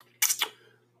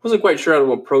Wasn't quite sure how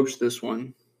to approach this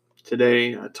one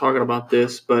today, talking about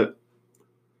this, but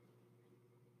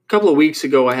a couple of weeks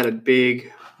ago I had a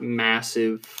big,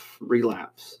 massive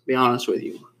relapse, to be honest with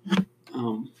you.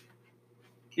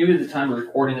 Even at the time of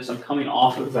recording this, I'm coming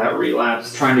off of that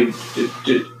relapse, trying to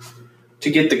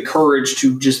get the courage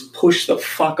to just push the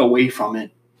fuck away from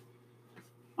it.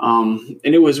 And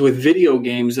it was with video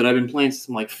games that I've been playing since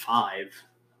I'm like 5.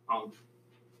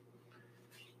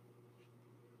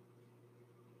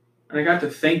 And I got to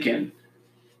thinking,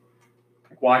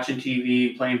 like watching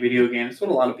TV, playing video games. That's what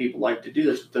a lot of people like to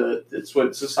do. That's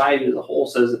what society as a whole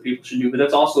says that people should do. But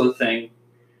that's also the thing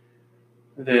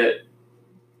that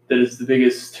is the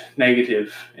biggest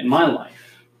negative in my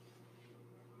life.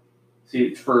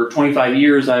 See, for 25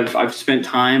 years, I've spent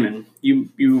time, and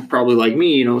you probably like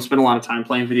me, spend a lot of time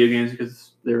playing video games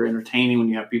because they're entertaining when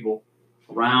you have people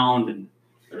around, and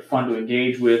they're fun to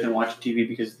engage with, and watch TV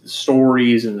because of the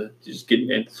stories and just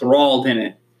getting enthralled in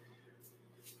it.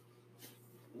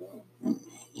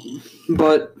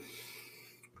 But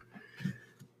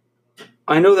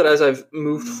I know that as I've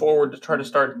moved forward to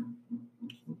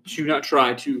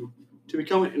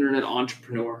become an internet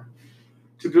entrepreneur,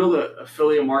 to build an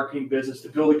affiliate marketing business, to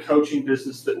build a coaching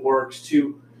business that works,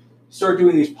 to start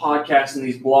doing these podcasts and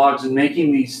these blogs and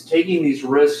taking these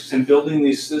risks and building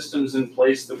these systems in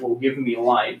place that will give me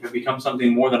life and become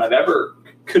something more than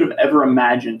could have ever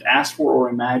imagined, asked for or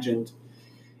imagined.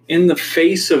 In the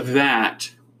face of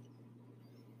that,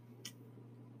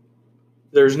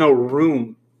 there's no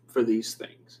room for these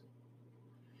things.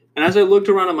 And as I looked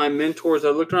around at my mentors,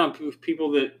 I looked around with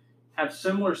people that have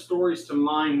similar stories to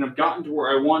mine and have gotten to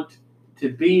where I want to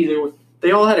be.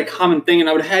 They all had a common thing, and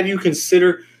I would have you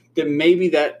consider that maybe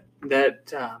that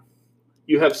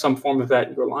you have some form of that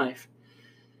in your life.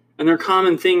 And their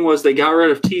common thing was they got rid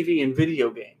of TV and video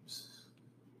games.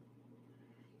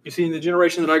 You see, in the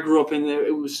generation that I grew up in,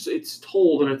 it's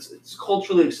told and it's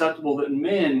culturally acceptable that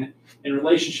men in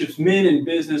relationships, men in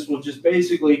business will just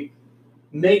basically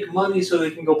make money so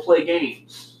they can go play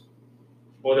games,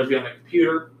 whether it be on the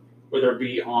computer, whether it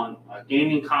be on a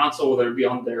gaming console, whether it be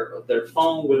on their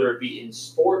phone, whether it be in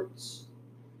sports.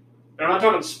 And I'm not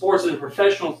talking sports in a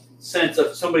professional sense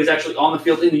of somebody's actually on the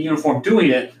field in the uniform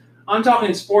doing it. I'm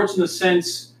talking sports in the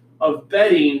sense of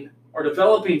betting or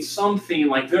developing something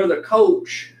like they're the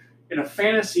coach in a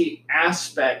fantasy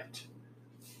aspect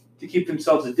to keep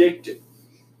themselves addicted,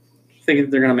 thinking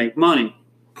that they're going to make money.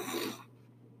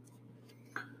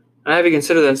 And I have to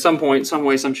consider that at some point, some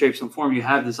way, some shape, some form, you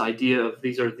have this idea of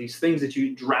these are these things that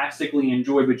you drastically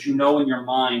enjoy, but you know in your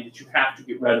mind that you have to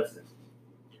get rid of them.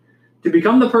 To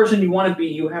become the person you want to be,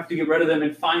 you have to get rid of them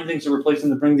and find things to replace them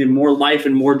to bring them more life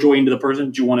and more joy into the person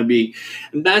that you want to be.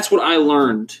 And that's what I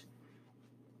learned.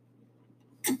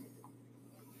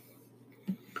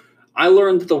 I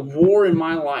learned that the war in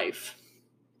my life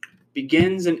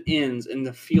begins and ends in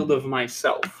the field of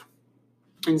myself,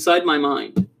 inside my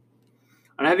mind.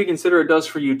 And I have you consider it does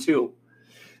for you too.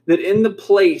 That in the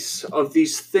place of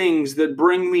these things that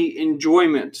bring me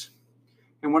enjoyment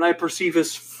and what I perceive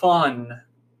as fun,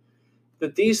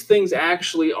 that these things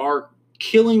actually are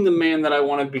killing the man that I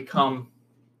want to become.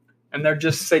 And they're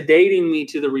just sedating me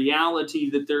to the reality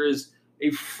that there is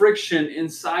a friction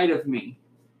inside of me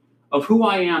of who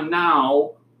I am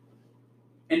now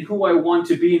and who I want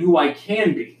to be and who I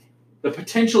can be. The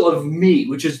potential of me,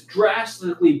 which is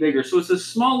drastically bigger. So it's a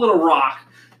small little rock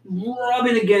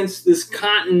rubbing against this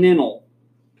continental,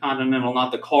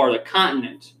 not the car, the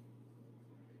continent.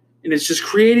 And it's just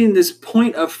creating this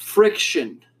point of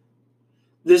friction,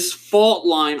 this fault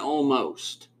line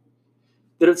almost,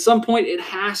 that at some point it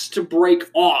has to break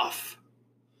off.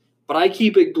 But I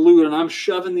keep it glued and I'm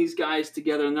shoving these guys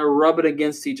together and they're rubbing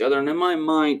against each other. And in my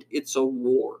mind, it's a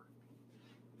war.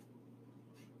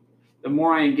 The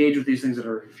more I engage with these things that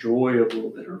are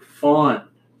enjoyable, that are fun.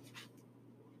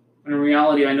 And in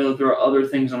reality, I know that there are other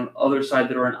things on the other side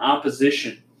that are in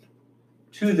opposition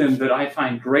to them that I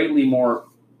find greatly more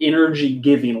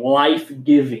energy-giving,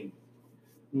 life-giving,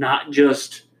 not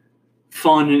just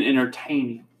fun and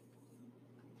entertaining.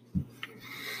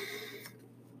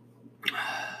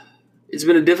 It's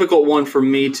been a difficult one for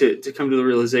me to come to the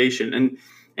realization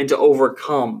and to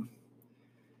overcome.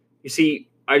 You see,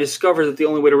 I discovered that the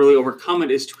only way to really overcome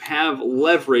it is to have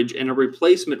leverage and a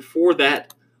replacement for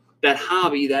that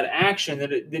hobby, that action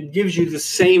that gives you the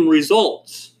same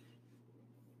results.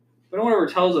 But no one ever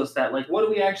tells us that. Like, what do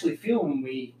we actually feel when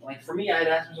we, like, for me, I'd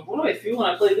ask myself, what do I feel when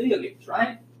I play video games,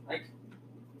 right? Like,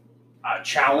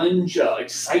 challenge,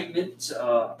 excitement,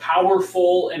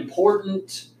 powerful,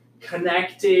 important,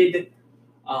 connected,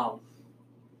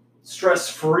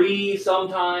 stress-free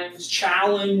sometimes,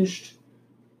 challenged.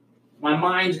 My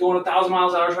mind's going 1,000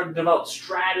 miles an hour trying to develop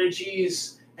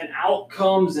strategies and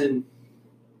outcomes. But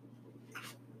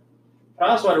I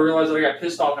also had to realize that I got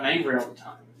pissed off and angry all the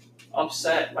time.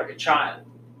 Upset like a child.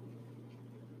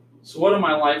 So what in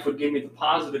my life would give me the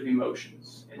positive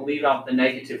emotions and leave out the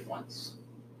negative ones?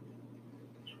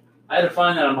 I had to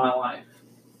find that in my life.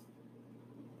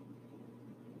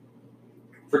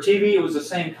 For TV, it was the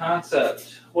same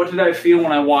concept. What did I feel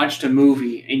when I watched a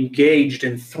movie? Engaged,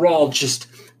 enthralled, just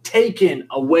taken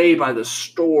away by the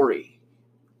story.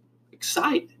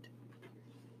 Excited.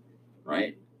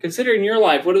 Right? Consider in your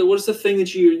life, what is the thing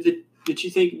that you think,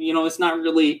 it's not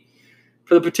really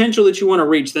for the potential that you want to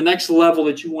reach, the next level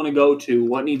that you want to go to,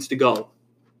 what needs to go?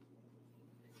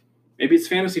 Maybe it's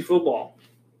fantasy football.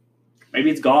 Maybe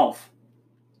it's golf.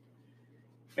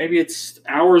 Maybe it's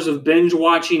hours of binge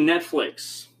watching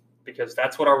Netflix, because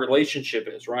that's what our relationship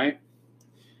is, right?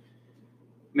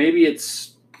 Maybe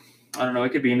it's, I don't know, it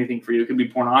could be anything for you. It could be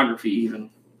pornography even.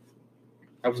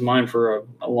 That was mine for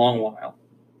a long while.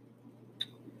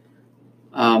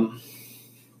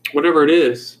 Whatever it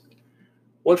is,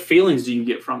 what feelings do you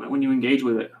get from it when you engage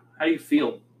with it? How do you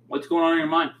feel? What's going on in your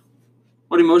mind?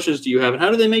 What emotions do you have? And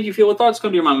how do they make you feel? What thoughts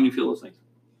come to your mind when you feel those things?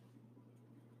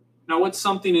 Now, what's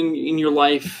something in your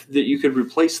life that you could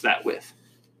replace that with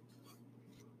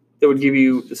that would give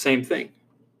you the same thing?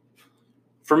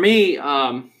 For me,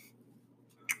 for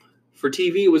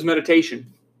TV, it was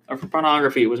meditation. Or for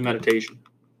pornography, it was meditation.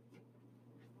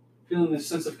 Feeling this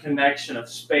sense of connection, of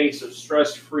space, of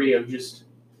stress-free, of just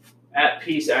at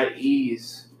peace, at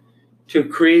ease, to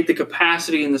create the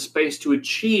capacity and the space to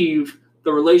achieve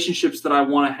the relationships that I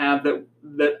want to have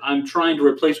that I'm trying to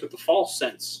replace with the false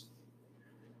sense.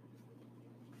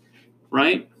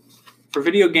 Right? For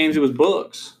video games, it was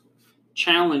books.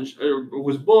 It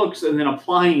was books and then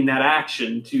applying that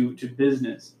action to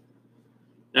business.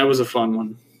 That was a fun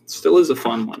one. Still is a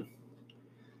fun one.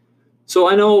 So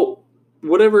I know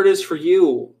whatever it is for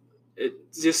you,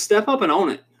 just step up and own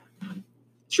it.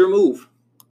 It's your move.